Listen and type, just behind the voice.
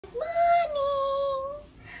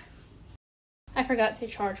I forgot to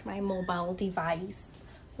charge my mobile device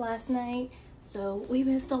last night, so we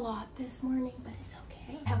missed a lot this morning, but it's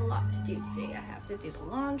okay. I have a lot to do today. I have to do the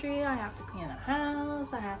laundry, I have to clean the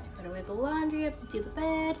house, I have to put away the laundry, I have to do the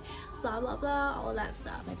bed, blah blah blah, all of that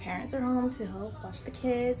stuff. My parents are home to help watch the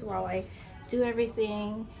kids while I do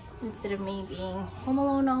everything, instead of me being home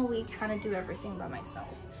alone all week trying to do everything by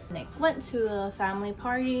myself. Nick went to a family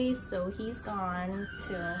party, so he's gone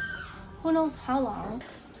till who knows how long.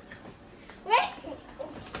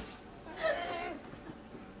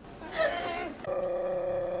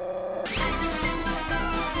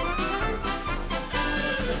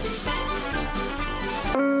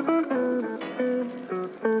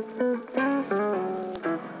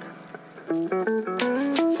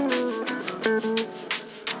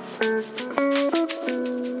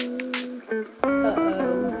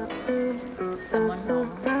 Someone home.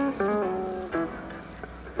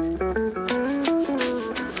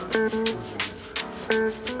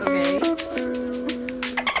 Okay.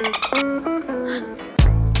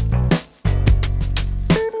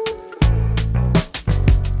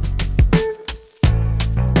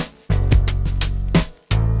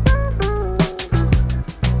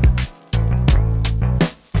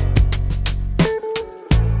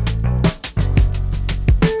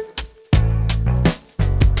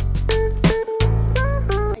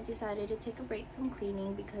 Decided to take a break from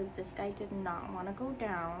cleaning because this guy did not want to go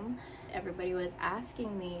down. Everybody was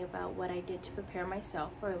asking me about what I did to prepare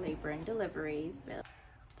myself for labor and delivery. So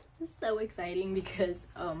this is so exciting because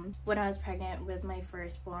when I was pregnant with my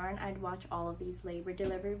firstborn, I'd watch all of these labor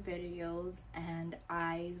delivery videos and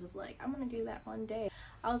I was like, I'm gonna do that one day.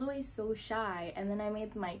 I was always so shy, and then I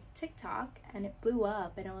made my TikTok and it blew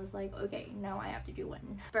up and I was like, okay, now I have to do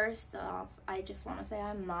one. First off, I just want to say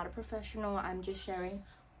I'm not a professional. I'm just sharing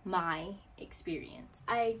my experience.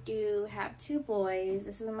 I do have two boys.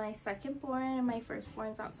 This is my second born and my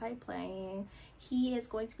firstborn's outside playing. He is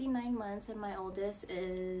going to be 9 months and my oldest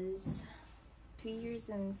is 2 years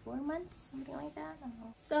and 4 months, something like that. I don't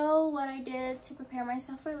know. So what I did to prepare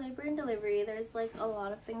myself for labor and delivery, there's like a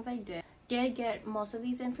lot of things I did get most of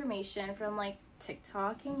these information from like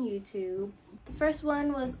TikTok and YouTube. The first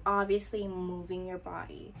one was obviously moving your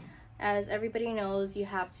body. As everybody knows, you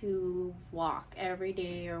have to walk every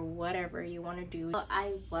day or whatever you want to do.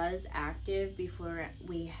 I was active before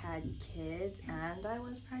we had kids and I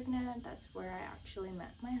was pregnant. That's where I actually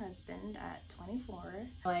met my husband at 24.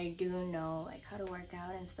 I do know like how to work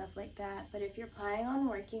out and stuff like that, but if you're planning on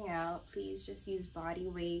working out, please just use body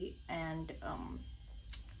weight and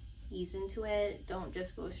ease into it. Don't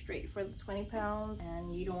just go straight for the 20 pounds,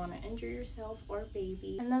 and you don't want to injure yourself or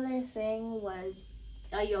baby. Another thing was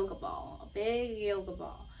a yoga ball, a big yoga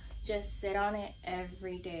ball. Just sit on it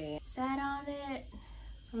every day. Sat on it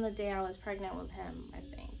from the day I was pregnant with him, I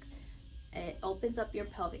think. It opens up your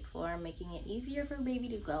pelvic floor, making it easier for baby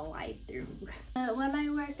to glide through. When I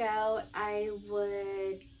work out, I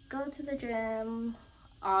would go to the gym.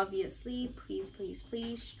 Obviously, please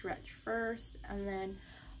stretch first, and then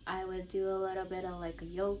I would do a little bit of like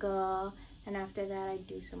yoga, and after that I'd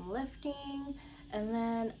do some lifting. And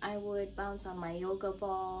then I would bounce on my yoga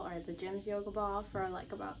ball or the gym's yoga ball for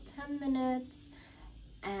like about 10 minutes.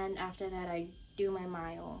 And after that, I do my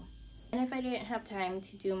mile. And if I didn't have time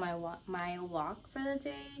to do my mile walk for the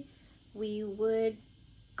day, we would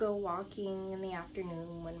go walking in the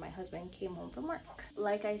afternoon when my husband came home from work.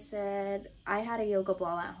 Like I said, I had a yoga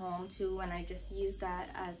ball at home too, and I just used that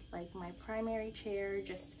as like my primary chair,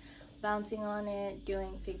 just bouncing on it,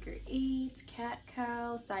 doing figure eights,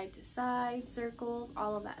 cat-cow, side-to-side, circles,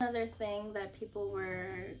 all of that. Another thing that people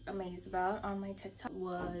were amazed about on my TikTok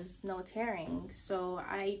was no tearing. So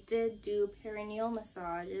I did do perineal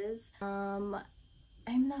massages. I'm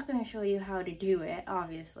not gonna show you how to do it,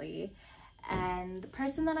 obviously. And the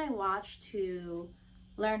person that I watched to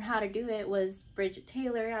learn how to do it was Bridget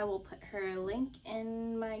Taylor. I will put her link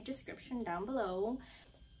in my description down below.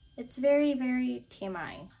 It's very, very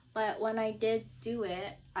TMI. But when I did do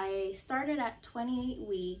it, I started at 28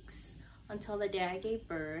 weeks until the day I gave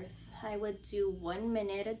birth. I would do 1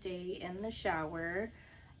 minute a day in the shower,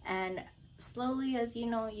 and slowly, as you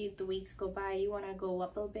know, the weeks go by, you want to go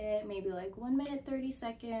up a bit, maybe like 1 minute 30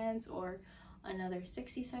 seconds or another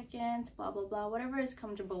 60 seconds, blah blah blah, whatever is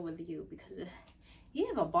comfortable with you, because you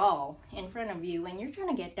have a ball in front of you and you're trying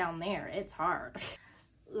to get down there, it's hard.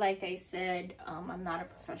 Like I said, I'm not a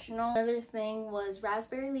professional. Another thing was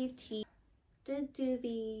raspberry leaf tea. Did do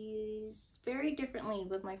these very differently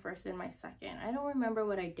with my first and my second. I don't remember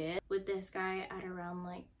what I did with this guy at around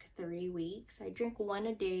like 3 weeks. I drink one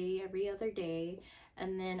a day every other day,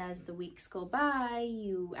 and then as the weeks go by,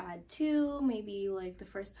 you add 2, maybe like the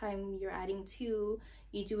first time you're adding 2,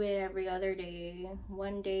 you do it every other day.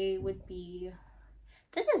 One day would be,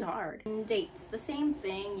 this is hard. And dates, the same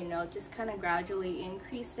thing, you know, just kind of gradually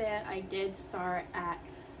increase it. I did start at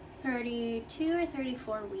 32 or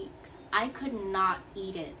 34 weeks. I could not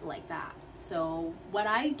eat it like that. So what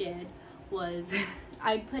I did was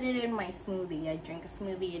I put it in my smoothie. I drink a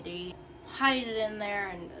smoothie a day, hide it in there,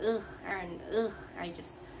 and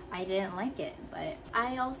I didn't like it. But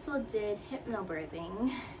I also did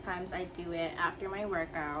hypnobirthing. Sometimes I do it after my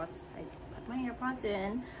workouts. I put my AirPods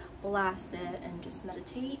in, blast it, and just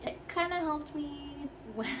meditate. It kind of helped me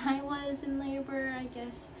when I was in labor, I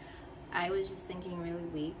guess. I was just thinking really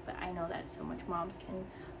weak, but I know that so much moms can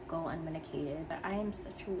go unmedicated. But I am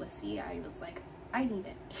such a wussy. I was like, I need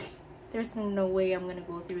it. There's no way I'm gonna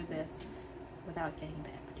go through this without getting the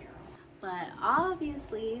epidural. But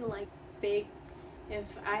obviously, like, big, if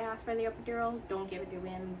I ask for the epidural, don't give it to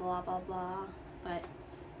him, blah blah blah. But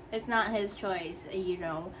it's not his choice, you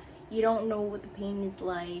know. You don't know what the pain is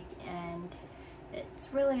like, and it's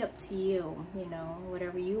really up to you, you know.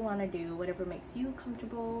 Whatever you want to do, whatever makes you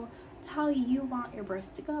comfortable, it's how you want your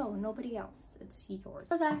birth to go, nobody else, it's yours.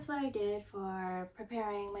 So that's what I did for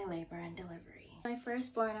preparing my labor and delivery. My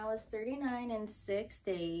firstborn, I was 39 and 6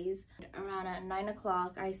 days. Around at 9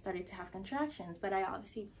 o'clock, I started to have contractions, but I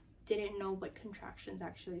obviously didn't know what contractions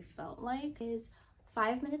actually felt like. It's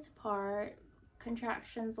 5 minutes apart,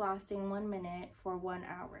 contractions lasting 1 minute for 1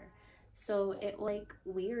 hour. So it like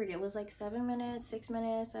weird. It was like 7 minutes, 6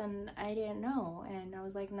 minutes, and I didn't know. And I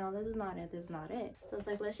was like, no, this is not it, this is not it. So it's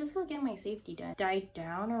like, let's just go get my safety done. Died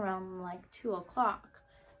down around like 2 o'clock.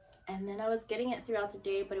 And then I was getting it throughout the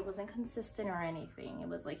day, but it wasn't consistent or anything. It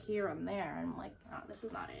was like here and there. And I'm like, no, this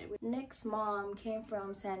is not it. Nick's mom came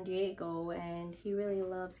from San Diego, and he really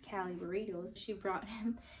loves Cali burritos. She brought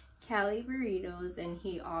him Cali burritos, and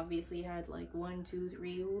he obviously had like 1, 2,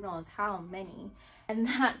 3, who knows how many. And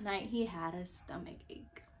that night he had a stomach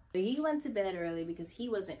ache. He went to bed early because he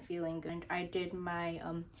wasn't feeling good. I did my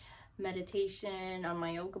meditation on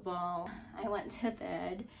my yoga ball. I went to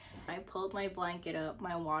bed. I pulled my blanket up.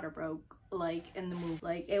 My water broke like in the move.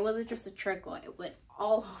 Like, it wasn't just a trickle, it went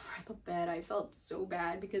all over the bed. I felt so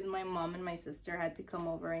bad because my mom and my sister had to come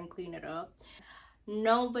over and clean it up.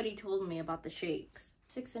 Nobody told me about the shakes.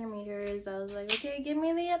 6 centimeters. I was like, okay, give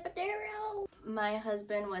me the epidural. My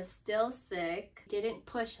husband was still sick. Didn't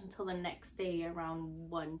push until the next day around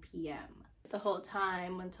 1 p.m. The whole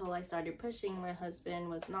time until I started pushing, my husband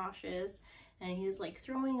was nauseous and he was like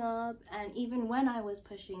throwing up. And even when I was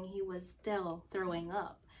pushing, he was still throwing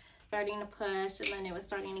up. Starting to push, and then it was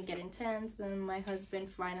starting to get intense, and my husband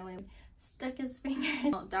finally stuck his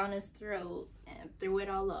fingers down his throat and threw it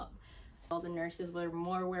all up. All the nurses were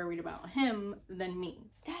more worried about him than me.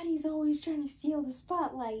 Daddy's always trying to steal the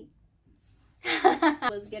spotlight.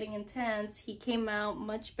 It was getting intense. He came out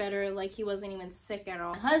much better, like he wasn't even sick at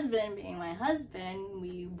all. My husband, being my husband,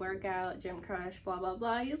 we work out, gym crush, blah blah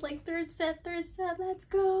blah. He's like, third set, let's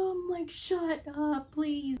go. I'm like, shut up,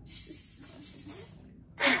 please.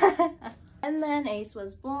 And then Ace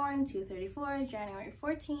was born 2/34, January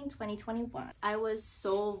 14, 2021. I was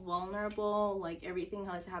so vulnerable, like everything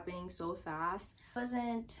was happening so fast. I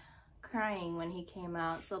wasn't crying when he came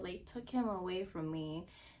out, so they took him away from me,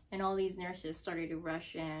 and all these nurses started to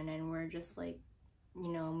rush in, and we're just like,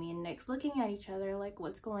 you know, me and Nick's looking at each other like,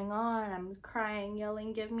 what's going on? I'm crying,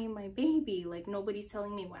 yelling, give me my baby. Like, nobody's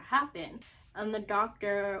telling me what happened. And the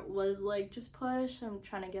doctor was like, just push, I'm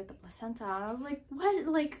trying to get the placenta out. I was like, what?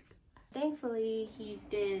 Like, thankfully he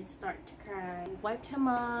did start to cry. Wiped him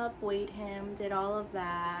up, weighed him, did all of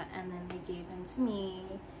that, and then they gave him to me,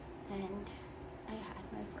 and I had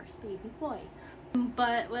my first baby boy.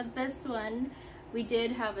 But with this one, we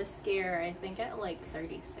did have a scare, I think at like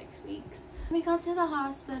 36 weeks. We got to the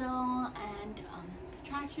hospital, and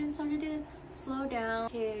contractions started to slow down.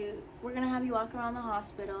 Okay, we're gonna have you walk around the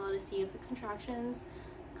hospital to see if the contractions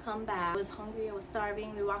come back. I was hungry, I was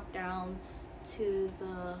starving. We walked down to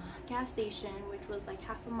the gas station, which was like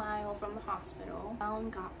half a mile from the hospital.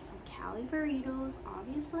 Got some Cali burritos,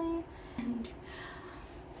 obviously, and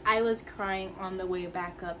I was crying on the way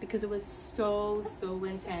back up because it was so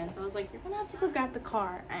intense. I was like, you're gonna have to go grab the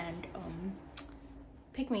car and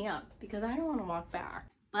pick me up because I don't want to walk back.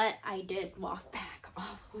 But I did walk back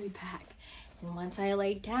all the way back, and once I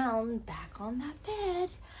laid down back on that bed,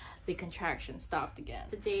 the contraction stopped again.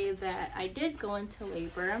 The day that I did go into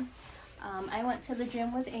labor, I went to the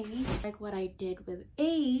gym with Ace. Like what I did with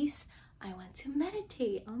Ace, I went to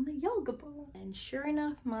meditate on the yoga ball, and sure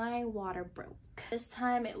enough, my water broke. This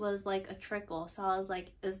time it was like a trickle, so I was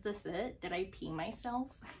like, is this it? Did I pee myself?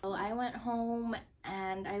 So I went home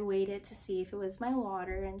and I waited to see if it was my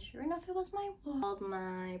water, and sure enough, it was my water. I called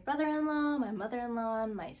my brother-in-law, my mother-in-law,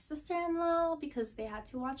 and my sister-in-law because they had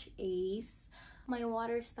to watch Ace. My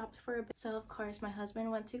water stopped for a bit, so of course my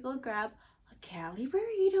husband went to go grab a Cali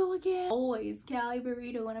burrito again. Always Cali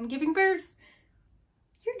burrito when I'm giving birth.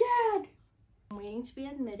 Your dad. I'm waiting to be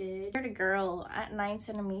admitted. I heard a girl at 9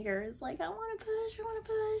 centimeters like, I want to push,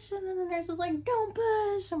 and then the nurse was like, don't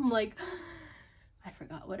push. I'm like, I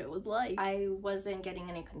forgot what it was like. I wasn't getting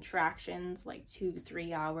any contractions like 2 to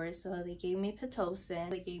 3 hours, so they gave me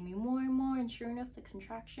Pitocin. They gave me more and more, and sure enough, the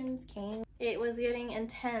contractions came. It was getting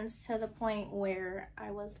intense to the point where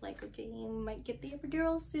I was like, okay, you might get the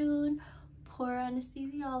epidural soon. Poor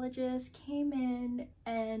anesthesiologist came in,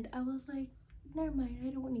 and I was like, never mind,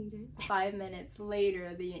 I don't need it. 5 minutes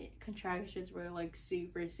later, the contractions were like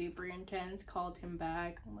super intense. Called him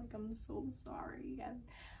back. I'm like, I'm so sorry. And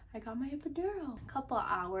I got my epidural. A couple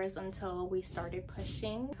hours until we started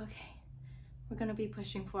pushing. Okay, we're gonna be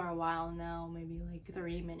pushing for a while now, maybe like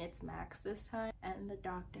 30 minutes max this time. And the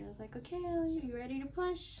doctor was like, okay, are you ready to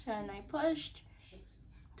push? And I pushed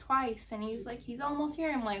twice, and he's like, he's almost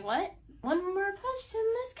here. I'm like, what? One more push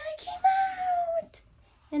and this guy came out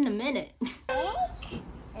in a minute.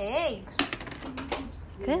 Egg.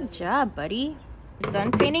 Good job, buddy.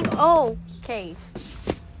 Done painting. Oh, okay.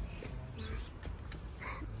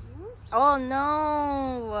 Oh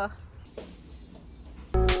no.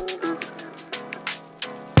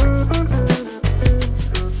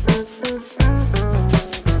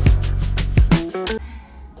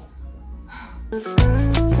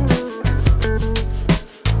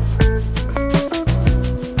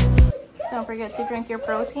 Don't forget to drink your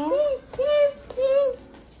protein.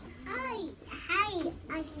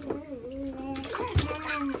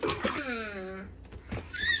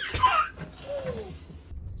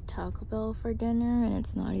 Taco Bell for dinner, and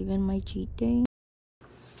it's not even my cheat day.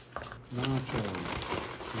 Nachos,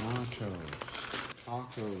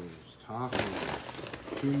 tacos,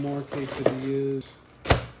 2 more quesadillas,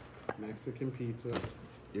 Mexican pizza,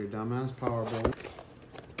 your dumbass power bowl.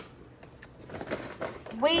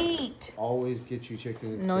 Wait! Always get you chicken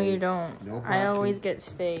and steak. No, you don't. No I always get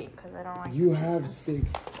steak because I don't like You have steak.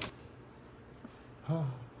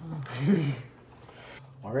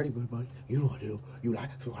 Alrighty, buddy. You know what to do. You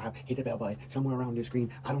like, subscribe, hit the bell button somewhere around your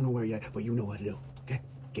screen. I don't know where yet, but you know what to do. Okay?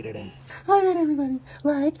 Get it in. Alright, everybody.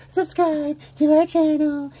 Like, subscribe to our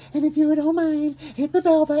channel. And if you don't mind, hit the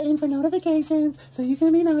bell button for notifications so you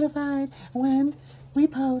can be notified when we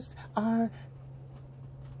post our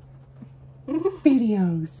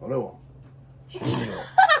videos. Hello.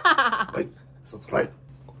 Like, subscribe.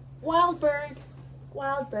 Wild bird.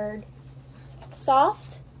 Wild bird.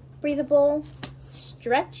 Soft, breathable,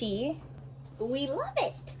 stretchy. We love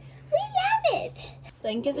it. We love it.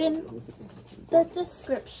 Link is in the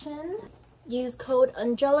description. Use code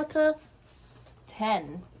Angelica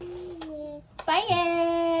 10.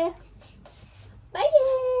 Bye.